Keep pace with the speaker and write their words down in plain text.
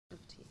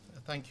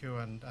thank you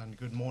and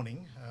good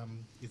morning.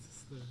 Is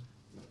this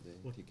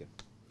The clicker.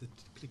 the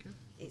clicker?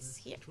 It's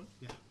here.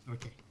 Yeah,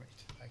 okay, great,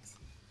 thanks.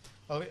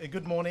 Well,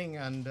 good morning,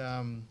 and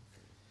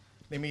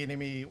let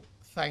me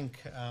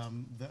thank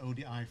the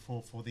ODI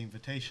for the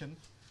invitation.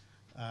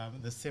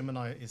 The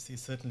seminar is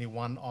certainly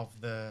one of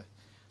the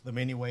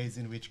many ways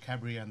in which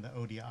CABRI and the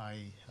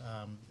ODI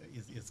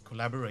is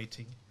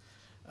collaborating.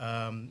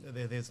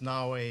 There's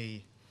now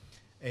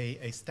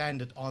a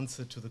standard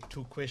answer to the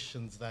two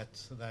questions that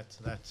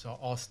are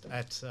asked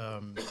at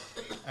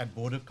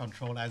border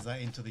control as I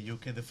enter the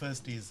UK. The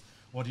first is,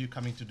 what are you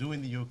coming to do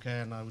in the UK?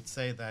 And I would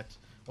say that,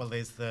 well,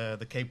 there's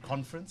the Cape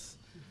Conference.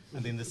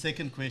 And then the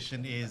second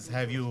question is,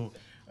 have you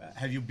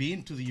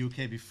been to the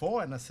UK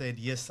before? And I said,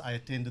 yes, I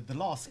attended the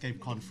last Cape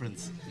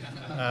Conference.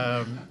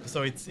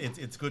 So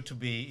it's good to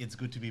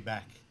be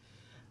back.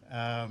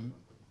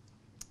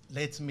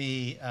 Let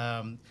me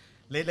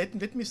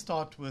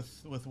start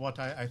with what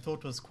I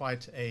thought was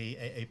quite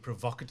a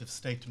provocative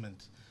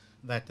statement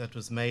that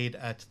was made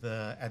at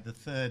the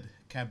third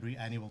CABRI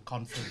annual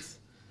conference.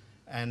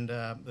 And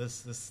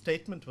this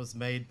statement was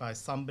made by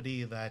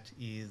somebody that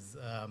is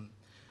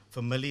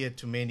familiar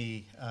to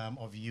many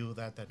of you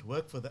that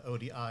work for the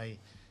ODI.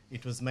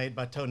 It was made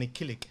by Tony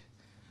Killick.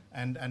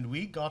 And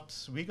we got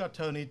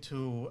Tony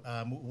to,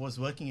 who was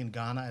working in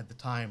Ghana at the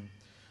time,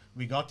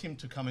 we got him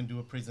to come and do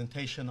a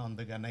presentation on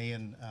the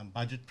Ghanaian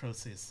budget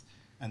process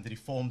and the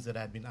reforms that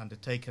had been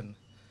undertaken.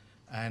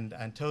 And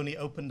Tony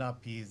opened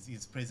up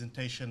his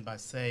presentation by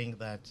saying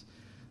that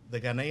the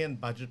Ghanaian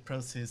budget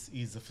process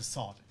is a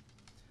facade.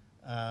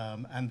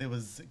 And there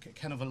was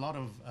kind of a lot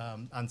of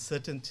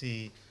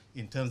uncertainty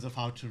in terms of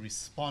how to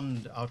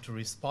respond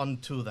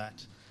to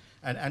that.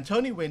 And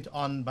Tony went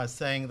on by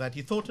saying that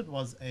he thought it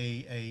was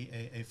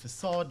a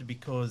facade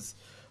because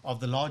of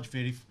the large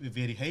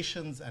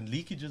variations and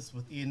leakages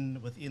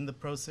within the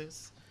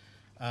process,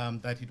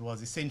 that it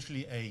was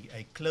essentially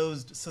a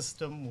closed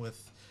system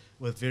with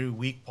very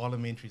weak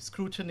parliamentary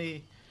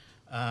scrutiny,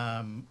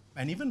 and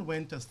even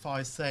went as far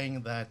as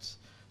saying that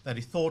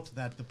he thought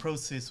that the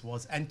process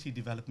was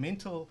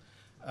anti-developmental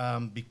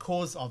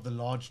because of the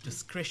large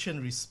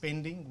discretionary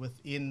spending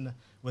within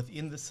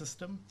the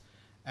system,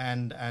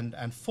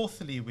 and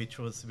fourthly, which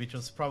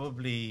was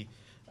probably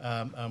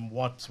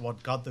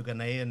what got the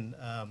Ghanaian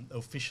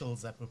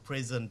officials that were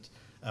present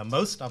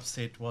most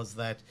upset, was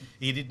that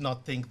he did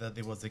not think that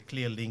there was a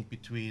clear link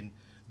between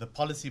the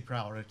policy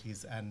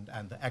priorities and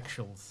the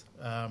actuals.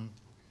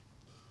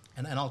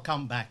 And I'll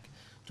come back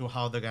to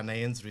how the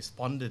Ghanaians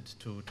responded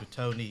to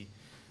Tony.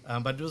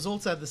 But it was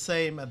also at the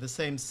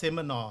same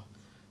seminar,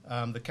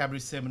 the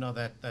CABRI seminar,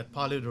 that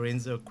Paulo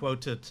Lorenzo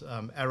quoted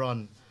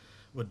Aaron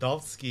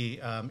Wadowski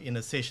in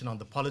a session on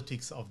the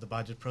politics of the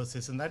budget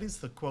process, and that is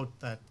the quote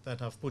that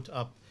I've put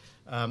up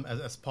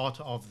as part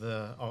of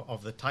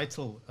the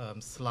title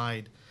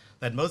slide,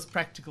 that most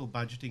practical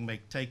budgeting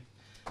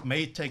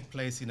may take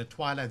place in a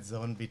twilight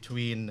zone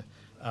between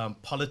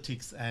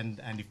politics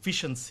and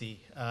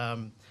efficiency.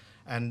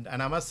 And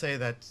I must say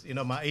that,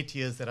 my 8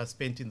 years that I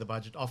spent in the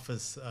budget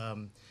office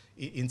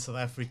in South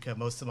Africa,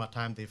 most of my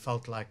time they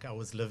felt like I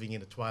was living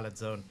in a twilight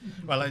zone.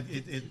 Well, I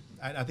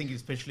think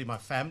especially my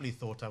family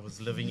thought I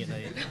was living in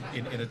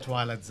a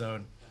twilight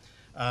zone.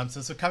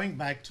 So coming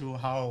back to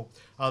how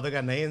the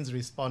Ghanaians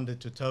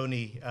responded to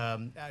Tony,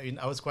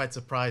 I was quite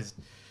surprised.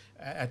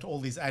 At all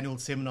these annual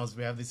seminars,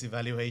 we have these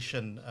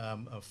evaluation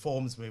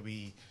forms where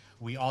we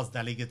ask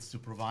delegates to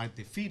provide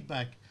their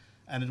feedback.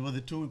 And it were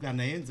the two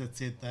Ghanaians that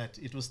said that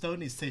it was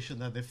Tony's session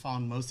that they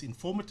found most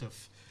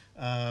informative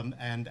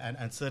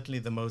and certainly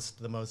the most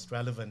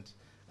relevant.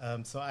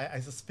 So I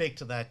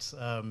suspect that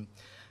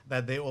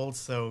they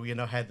also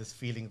had this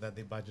feeling that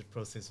the budget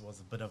process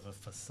was a bit of a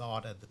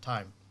facade at the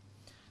time.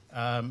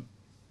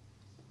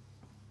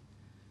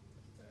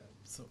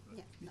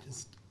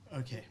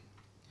 Okay.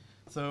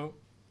 So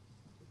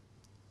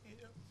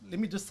let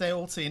me just say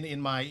also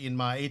in my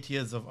 8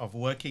 years of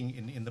working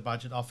in the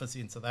budget office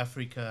in South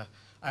Africa,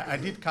 I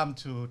did come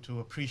to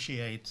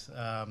appreciate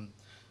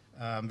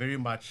very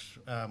much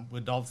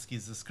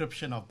Wadowski's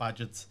description of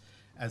budgets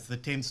as the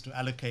attempts to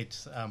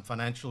allocate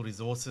financial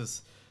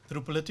resources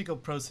through political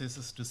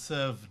processes to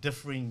serve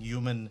differing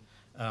human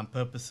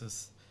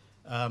purposes.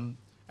 And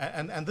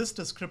this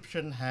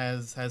description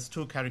has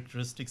two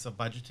characteristics of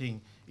budgeting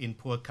in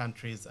poor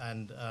countries,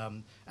 and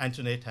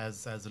Antoinette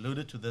has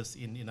alluded to this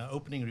in her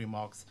opening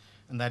remarks,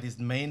 and that is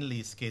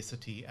mainly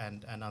scarcity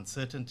and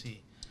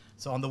uncertainty.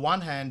 So on the one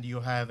hand, you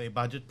have a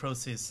budget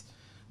process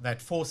that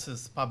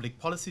forces public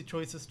policy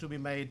choices to be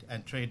made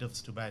and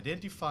trade-offs to be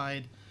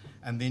identified,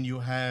 and then you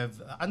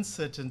have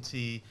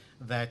uncertainty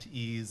that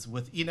is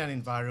within an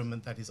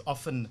environment that is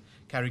often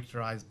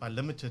characterized by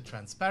limited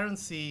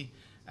transparency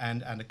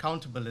and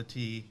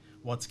accountability.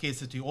 What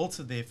scarcity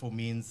also therefore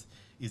means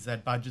is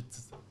that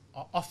budgets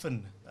are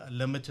often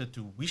limited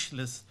to wish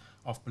lists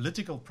of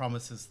political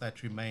promises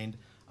that remained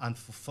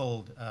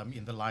unfulfilled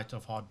in the light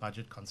of hard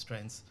budget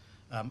constraints.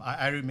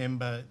 I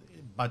remember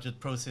budget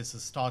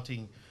processes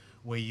starting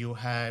where you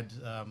had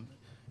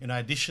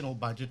additional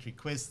budget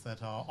requests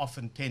that are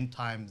often 10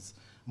 times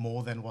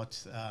more than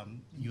what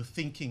you're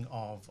thinking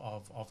of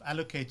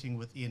allocating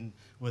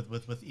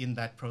within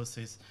that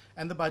process.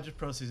 And the budget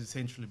process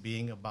essentially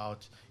being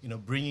about,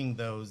 bringing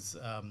those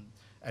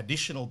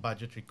additional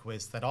budget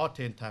requests that are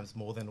 10 times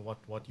more than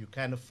what you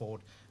can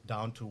afford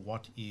down to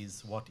what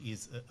is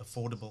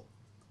affordable.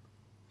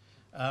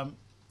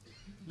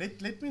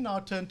 Let me now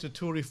turn to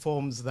two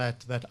reforms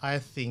that I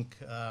think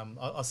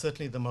are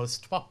certainly the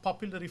most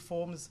popular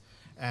reforms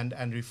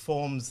and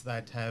reforms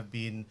that have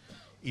been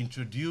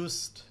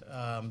introduced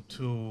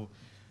to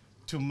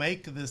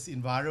make this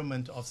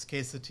environment of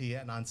scarcity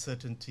and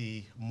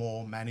uncertainty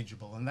more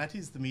manageable. And that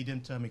is the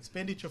medium-term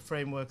expenditure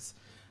frameworks.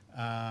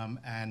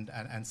 And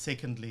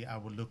secondly, I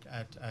will look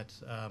at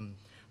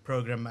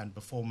program and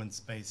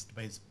performance-based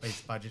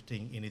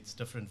budgeting in its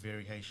different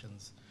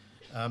variations.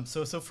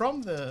 So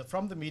from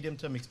the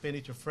medium-term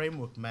expenditure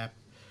framework map,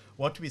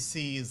 what we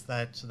see is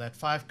that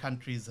 5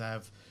 countries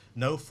have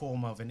no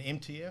form of an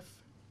MTF,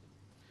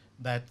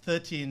 that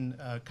 13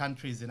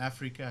 countries in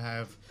Africa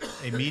have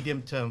a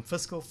medium-term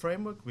fiscal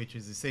framework, which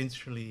is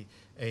essentially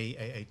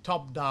a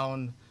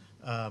top-down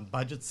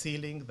budget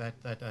ceiling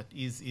that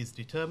is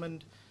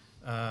determined.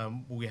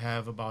 We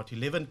have about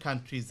 11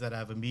 countries that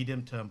have a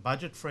medium-term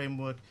budget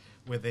framework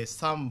where there's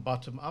some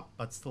bottom-up,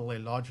 but still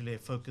largely a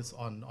focus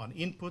on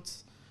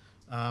inputs.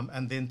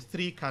 And then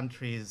 3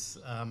 countries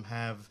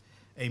have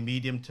a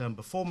medium-term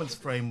performance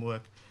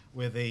framework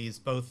where there is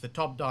both the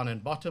top-down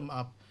and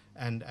bottom-up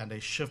and a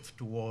shift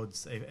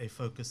towards a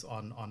focus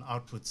on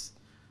outputs.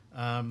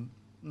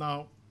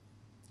 Now,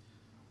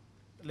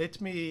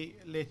 let me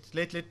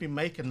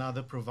make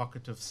another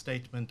provocative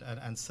statement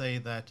and say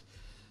that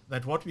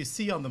what we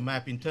see on the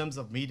map in terms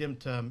of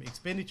medium-term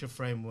expenditure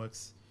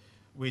frameworks,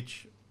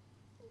 which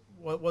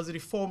was a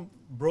reform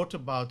brought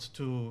about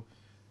to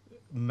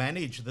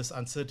manage this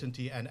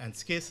uncertainty and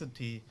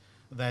scarcity,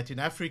 that in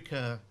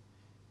Africa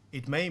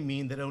it may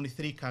mean that only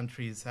 3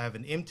 countries have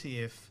an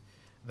MTF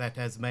that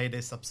has made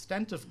a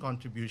substantive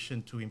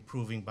contribution to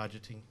improving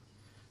budgeting,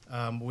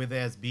 where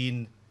there has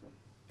been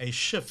a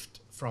shift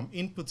from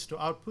inputs to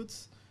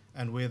outputs,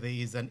 and where there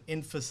is an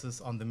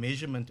emphasis on the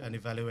measurement and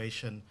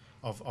evaluation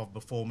of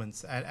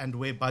performance, and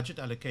where budget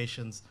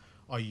allocations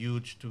are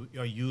used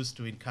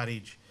to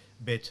encourage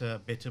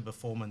better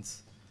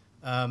performance.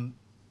 And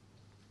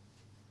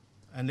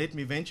let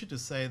me venture to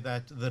say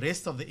that the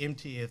rest of the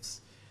MTFs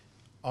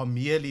are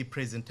merely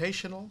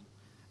presentational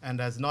and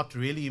has not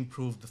really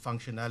improved the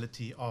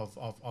functionality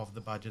of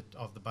the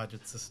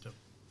budget system.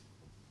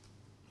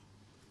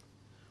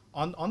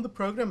 On the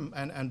program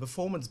and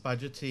performance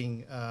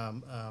budgeting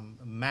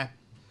map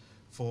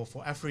for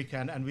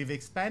Africa, and we've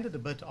expanded a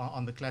bit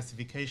on the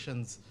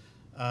classifications.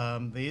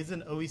 There is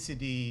an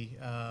OECD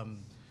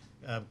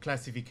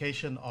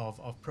classification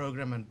of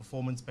program and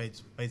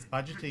performance-based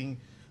budgeting,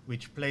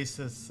 which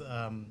places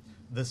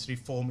this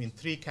reform in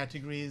 3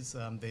 categories.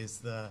 There's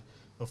the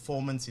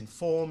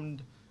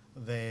performance-informed,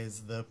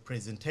 there's the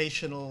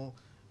presentational,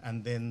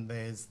 and then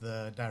there's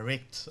the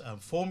direct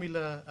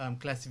formula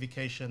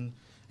classification.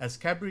 As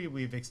CABRI,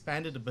 we've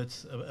expanded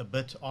a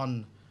bit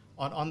on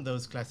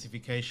those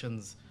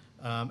classifications,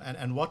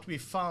 and what we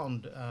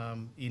found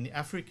in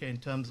Africa in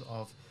terms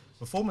of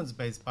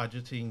performance-based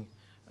budgeting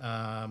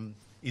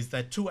is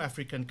that 2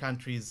 African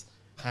countries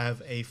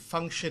have a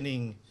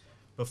functioning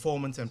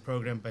performance and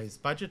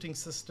program-based budgeting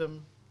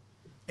system.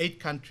 8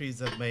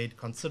 countries have made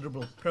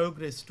considerable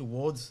progress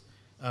towards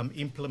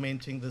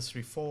implementing this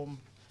reform.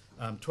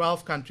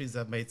 12 countries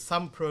have made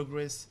some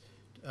progress.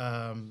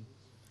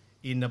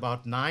 In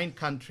about 9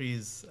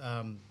 countries,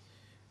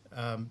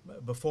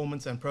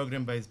 performance and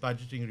program-based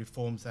budgeting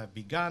reforms have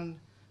begun.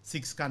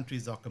 6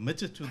 countries are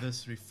committed to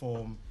this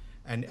reform,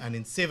 and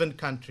in 7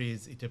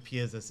 countries, it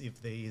appears as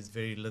if there is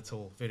very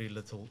little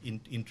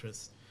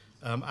interest.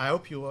 I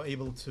hope you are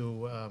able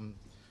to,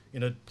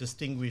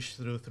 distinguish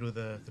through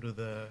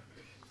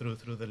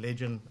the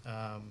legend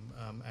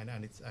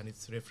and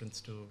its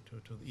reference to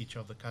each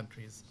of the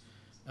countries.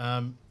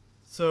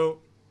 So,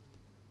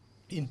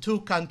 in 2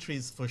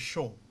 countries for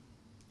sure,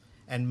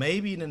 and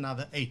maybe in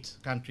another 8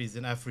 countries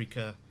in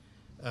Africa,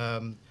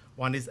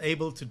 one is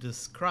able to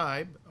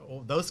describe,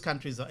 or those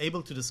countries are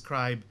able to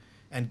describe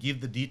and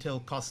give the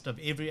detailed cost of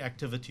every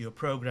activity or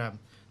program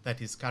that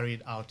is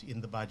carried out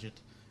in the budget.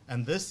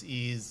 And this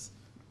is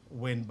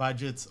when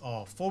budgets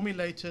are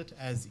formulated,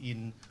 as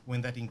in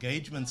when that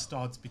engagement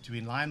starts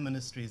between line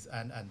ministries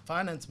and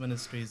finance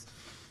ministries,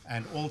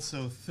 and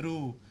also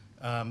through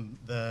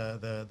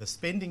the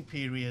spending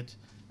period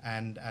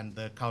and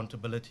the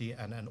accountability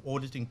and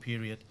auditing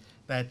period.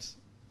 That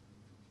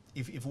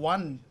if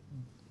one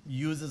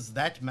uses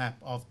that map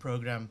of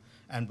program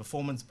and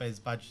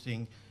performance-based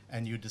budgeting,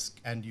 and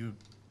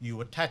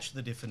you attach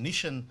the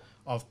definition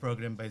of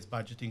program-based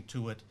budgeting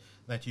to it,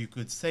 that you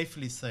could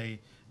safely say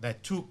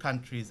that 2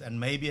 countries and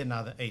maybe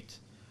another 8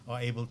 are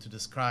able to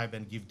describe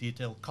and give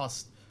detailed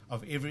cost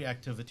of every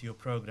activity or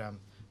program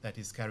that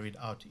is carried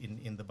out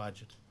in the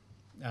budget.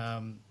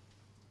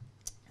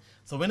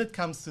 So when it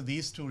comes to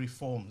these 2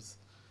 reforms,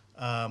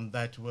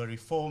 that were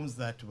reforms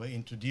that were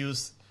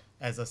introduced,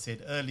 as I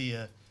said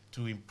earlier,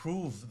 to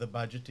improve the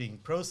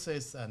budgeting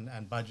process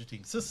and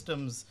budgeting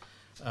systems,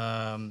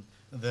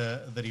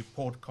 the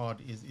report card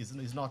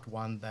is not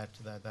one that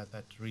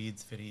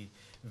reads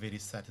very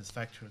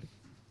satisfactorily.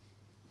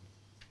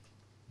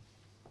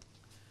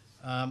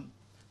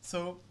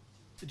 So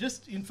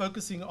just in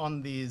focusing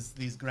on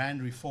these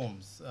grand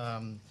reforms,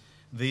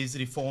 these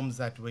reforms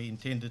that were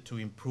intended to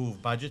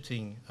improve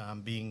budgeting,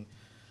 being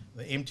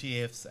the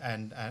MTFs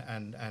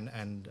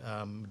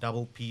and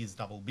double Ps,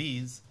 double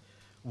Bs,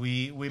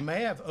 we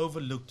may have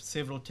overlooked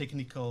several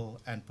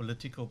technical and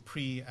political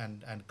pre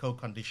and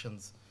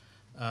co-conditions.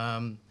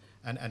 And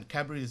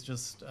CABRI is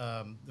just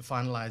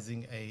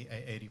finalizing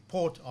a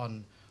report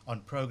on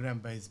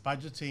program-based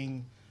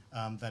budgeting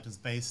that is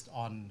based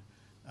on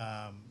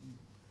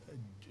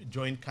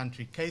joint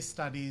country case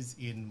studies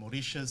in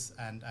Mauritius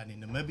and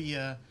in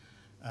Namibia,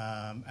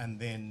 and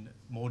then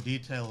more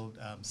detailed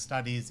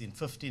studies in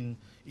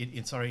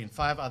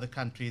 5 other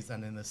countries,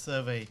 and in a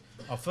survey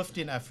of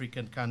 15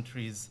 African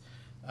countries.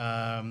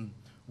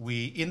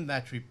 We, in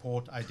that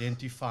report,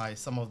 identify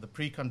some of the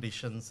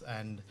preconditions,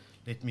 and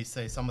let me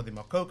say some of them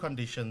are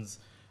co-conditions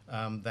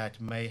that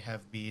may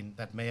have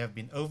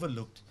been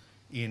overlooked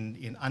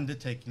in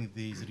undertaking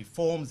these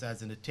reforms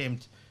as an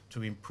attempt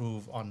to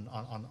improve on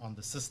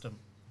the system.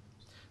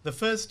 The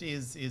first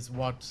is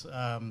what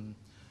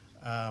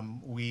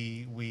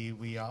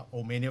we are,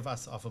 or many of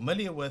us are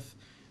familiar with,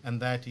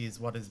 and that is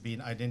what has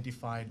been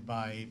identified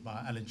by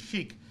Alan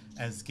Sheik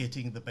as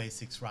getting the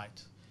basics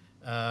right.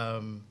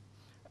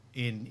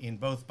 In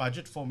both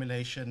budget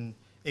formulation,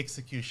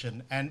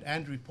 execution,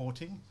 and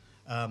reporting,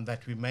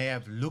 that we may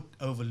have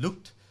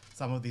overlooked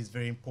some of these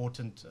very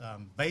important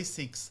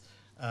basics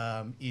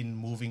in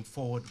moving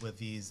forward with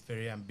these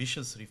very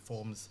ambitious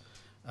reforms.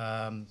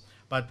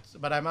 But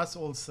I must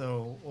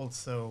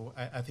also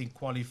I think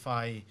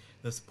qualify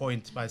this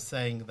point by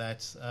saying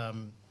that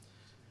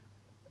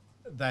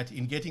that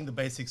in getting the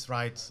basics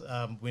right,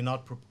 I'm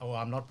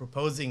not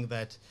proposing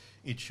that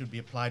it should be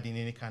applied in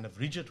any kind of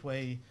rigid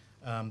way.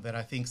 That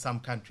I think some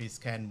countries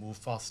can move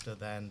faster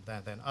than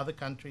other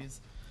countries.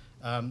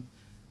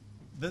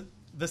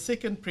 The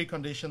second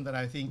precondition that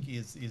I think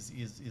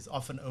is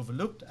often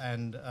overlooked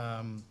and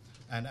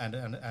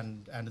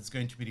it's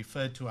going to be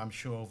referred to, I'm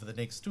sure, over the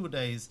next 2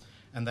 days,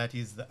 and that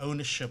is the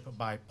ownership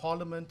by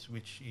Parliament,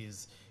 which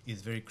is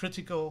very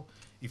critical.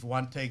 If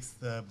one takes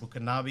the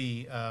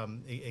Burkinabe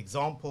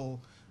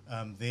example,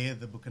 there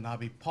the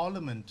Burkinabe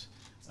Parliament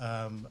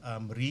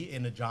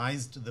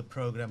re-energized the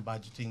program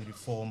budgeting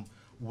reform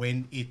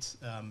when it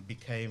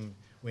became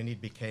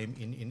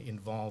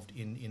involved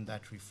in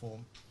that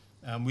reform,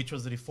 which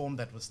was a reform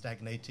that was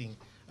stagnating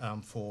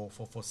for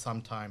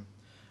some time.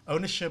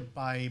 Ownership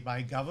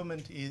by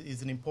government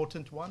is an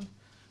important one,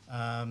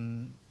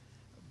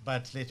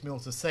 but let me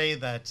also say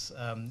that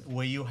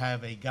where you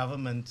have a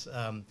government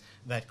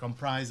that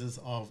comprises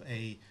of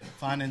a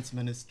finance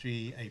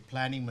ministry, a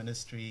planning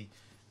ministry,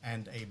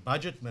 and a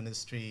budget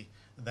ministry,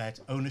 that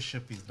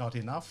ownership is not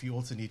enough. You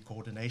also need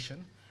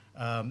coordination.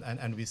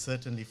 And we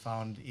certainly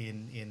found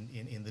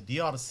in the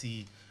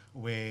DRC,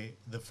 where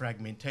the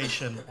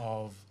fragmentation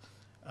of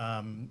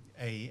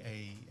a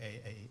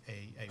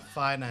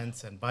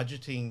finance and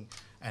budgeting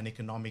and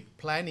economic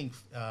planning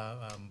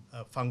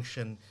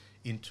function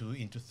into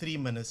 3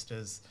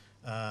 ministers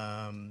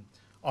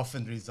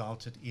often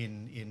resulted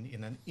in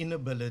an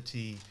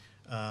inability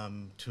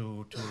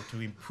to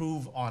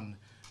improve on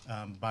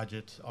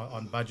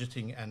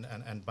budgeting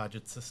and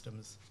budget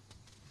systems.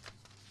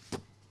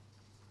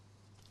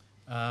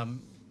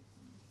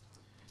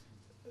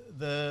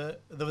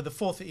 The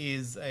fourth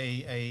is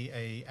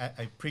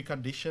a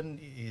precondition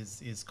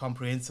is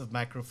comprehensive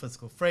macro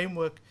fiscal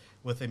framework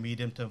with a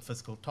medium-term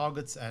fiscal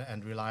targets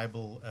and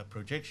reliable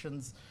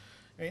projections.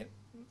 I mean,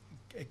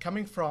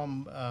 coming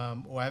from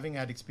or having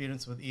had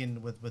experience within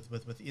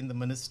the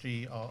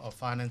Ministry of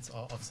Finance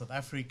of South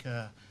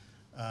Africa,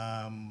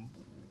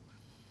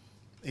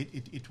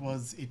 it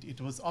was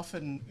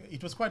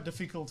quite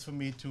difficult for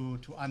me to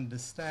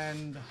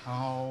understand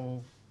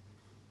how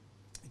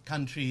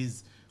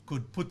countries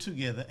could put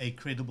together a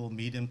credible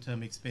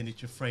medium-term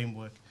expenditure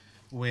framework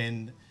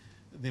when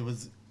there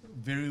was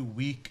very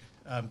weak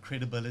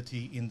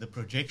credibility in the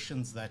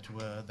projections that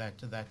were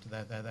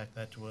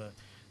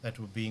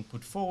being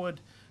put forward,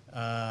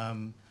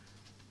 and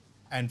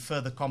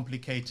further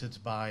complicated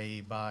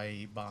by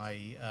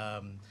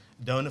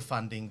donor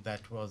funding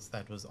that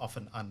was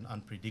often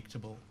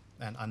unpredictable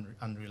and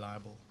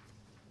unreliable.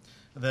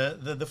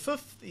 The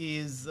fifth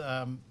is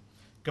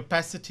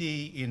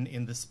capacity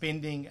in the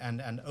spending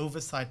and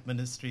oversight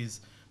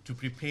ministries to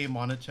prepare,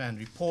 monitor, and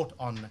report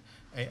on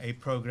a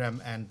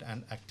program and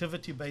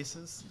activity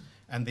basis.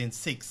 And then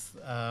sixth,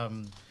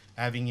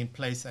 having in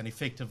place an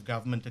effective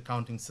government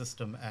accounting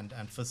system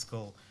and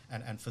fiscal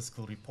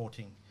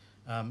reporting.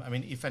 I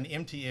mean, if an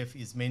MTF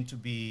is meant to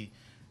be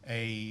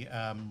a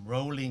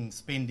rolling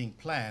spending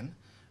plan,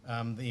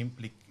 the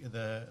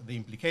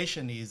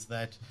implication is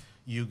that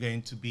you're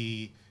going to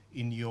be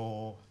when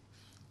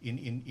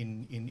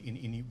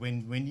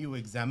you're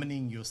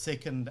examining your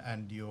second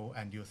and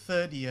your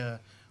third year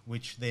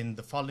which then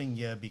the following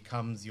year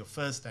becomes your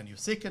first and your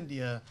second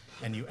year,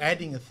 and you're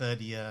adding a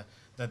third year,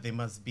 that there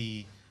must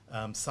be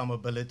some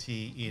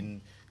ability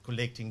in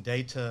collecting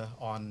data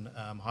on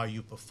how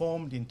you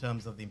performed in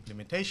terms of the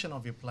implementation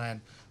of your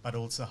plan, but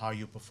also how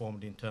you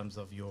performed in terms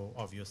of your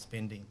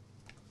spending.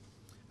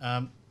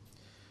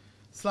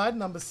 Slide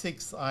number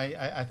 6.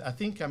 I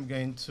think I'm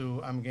going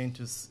to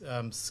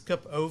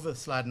skip over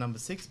slide number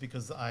 6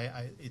 because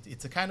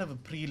it's a kind of a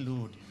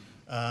prelude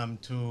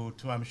to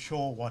I'm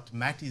sure what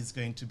Matt is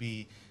going to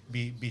be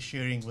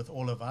sharing with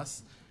all of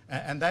us,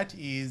 and that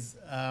is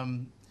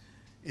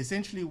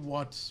essentially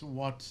what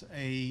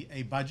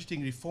a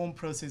budgeting reform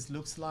process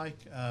looks like.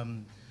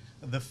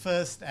 The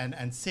first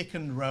and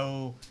second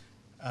row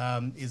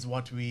is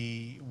what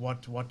we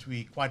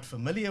quite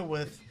familiar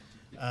with.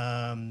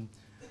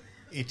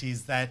 It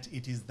is that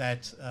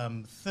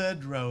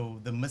third row,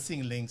 the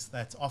missing links,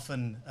 that's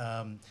often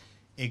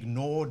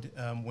ignored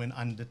when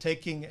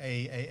undertaking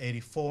a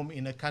reform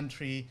in a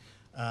country,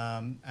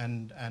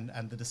 and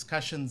the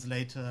discussions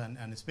later,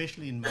 and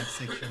especially in Matt's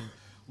section,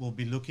 will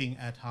be looking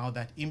at how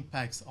that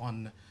impacts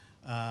on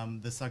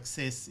the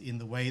success in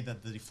the way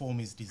that the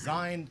reform is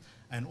designed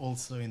and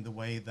also in the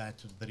way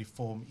that the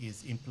reform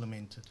is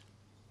implemented.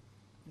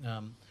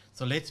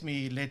 So let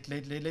me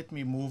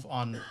move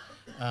on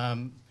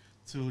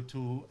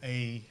to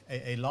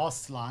a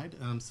last slide,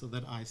 so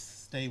that I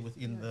stay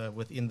within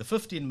the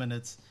 15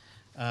 minutes,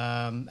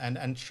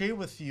 and share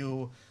with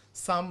you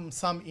some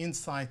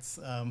insights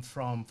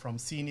from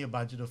senior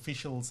budget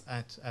officials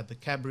at the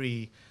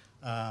CABRI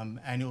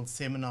annual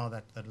seminar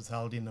that was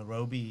held in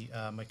Nairobi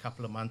a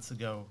couple of months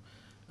ago,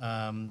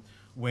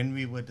 when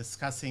we were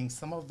discussing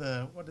some of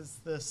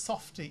the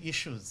softer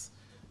issues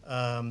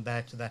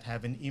that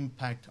have an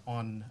impact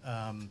on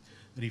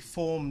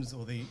reforms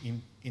or the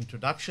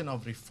introduction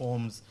of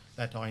reforms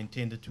that are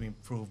intended to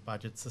improve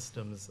budget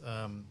systems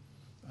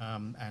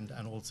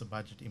and also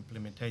budget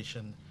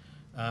implementation.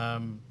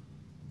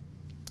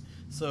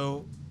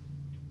 So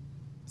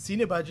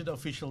senior budget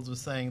officials were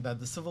saying that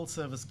the civil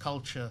service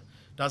culture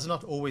does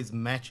not always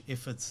match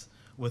efforts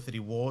with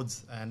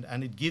rewards,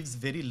 and it gives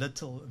very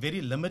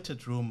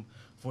limited room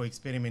for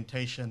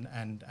experimentation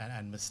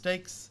and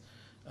mistakes.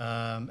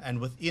 And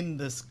within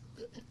this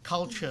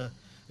culture,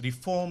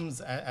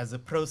 reforms as a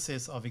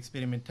process of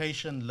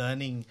experimentation,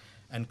 learning,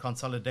 and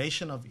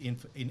consolidation of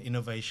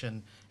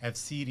innovation have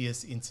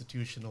serious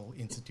institutional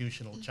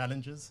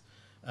challenges.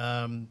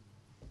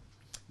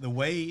 The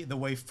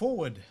way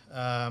forward,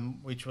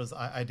 which was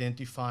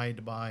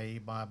identified by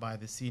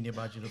the senior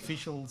budget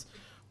officials,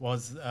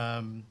 was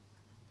that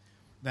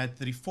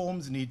the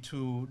reforms need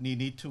to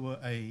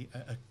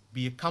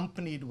be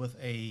accompanied with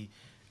a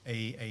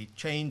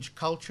change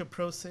culture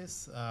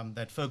process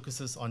that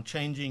focuses on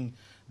changing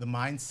the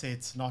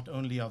mindsets not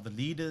only of the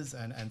leaders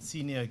and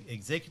senior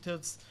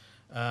executives,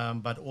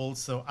 but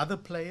also other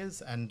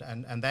players, and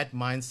that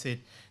mindset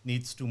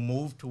needs to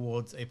move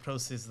towards a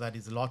process that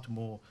is a lot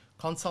more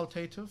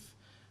consultative.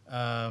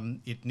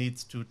 It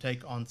needs to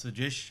take on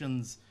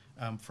suggestions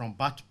from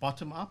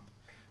bottom up,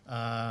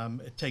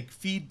 take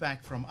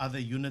feedback from other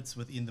units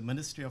within the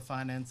Ministry of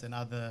Finance and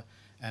other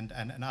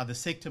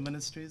sector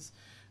ministries.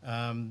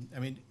 I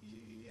mean,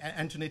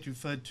 Antoinette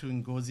referred to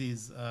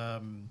Ngozi's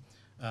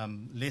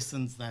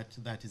lessons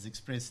that is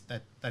expressed,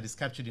 that is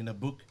captured in a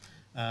book,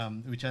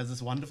 which has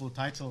this wonderful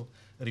title,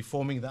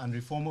 Reforming the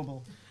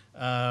Unreformable.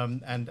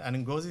 And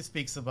Ngozi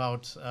speaks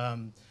about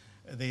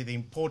the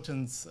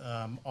importance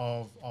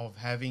of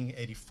having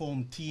a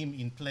reform team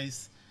in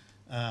place,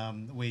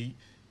 where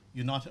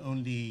you're not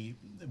only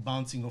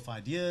bouncing off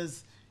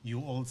ideas,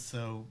 you're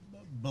also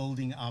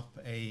building up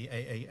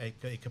a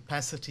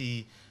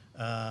capacity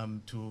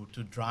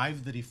to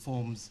drive the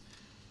reforms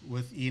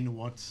within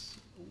what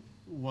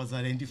was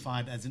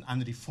identified as an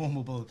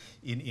unreformable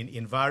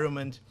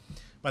environment.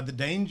 But the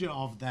danger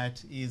of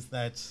that is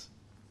that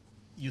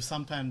you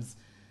sometimes,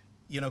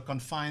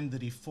 confine the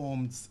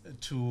reforms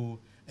to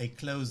a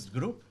closed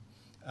group,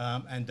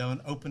 and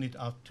don't open it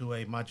up to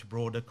a much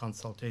broader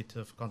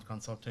consultative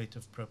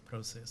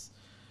process.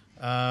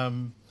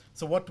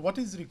 So what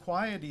is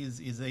required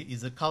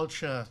is a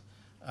culture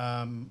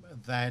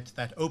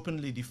that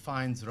openly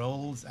defines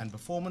roles and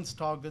performance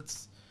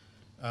targets,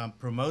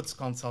 promotes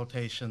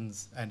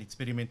consultations and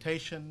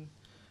experimentation,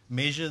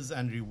 measures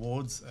and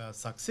rewards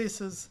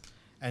successes,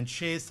 and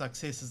shares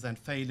successes and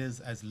failures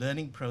as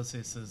learning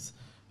processes.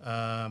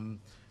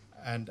 And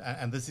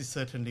this is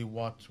certainly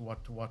what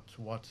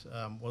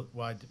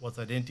was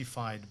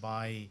identified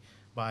by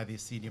the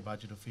senior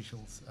budget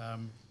officials.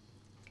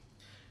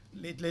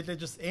 Let's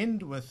just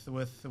end with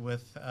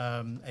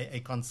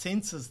a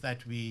consensus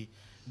that we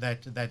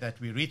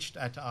reached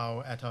at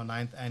our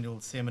 9th annual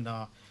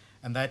seminar,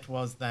 and that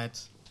was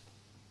that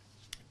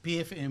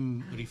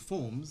PFM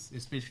reforms,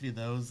 especially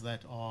those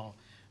that are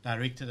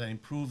directed at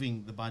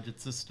improving the budget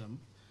system,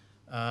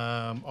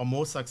 are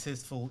more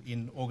successful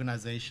in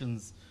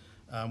organizations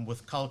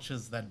with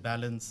cultures that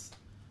balance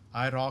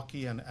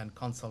hierarchy and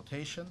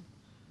consultation,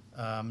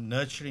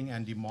 nurturing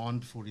and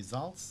demand for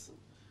results,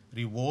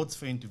 rewards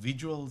for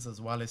individuals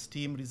as well as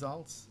team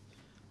results,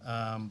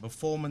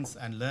 performance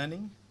and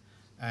learning,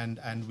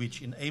 and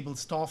which enable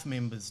staff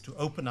members to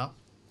open up,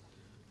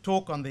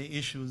 talk on their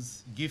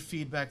issues, give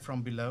feedback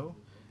from below,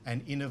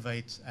 and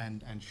innovate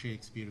and share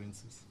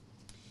experiences.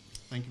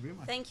 Thank you very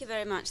much. Thank you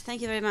very much.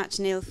 Thank you very much,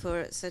 Neil,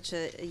 for such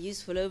a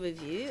useful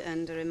overview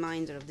and a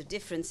reminder of the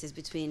differences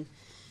between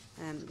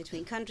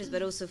countries,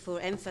 but also for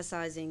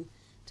emphasizing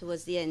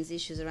towards the end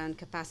issues around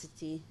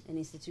capacity and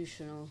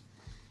institutional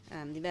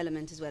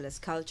development, as well as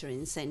culture and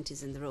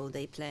incentives and the role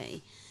they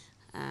play,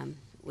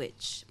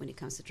 which, when it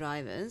comes to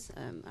drivers,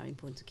 are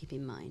important to keep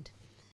in mind.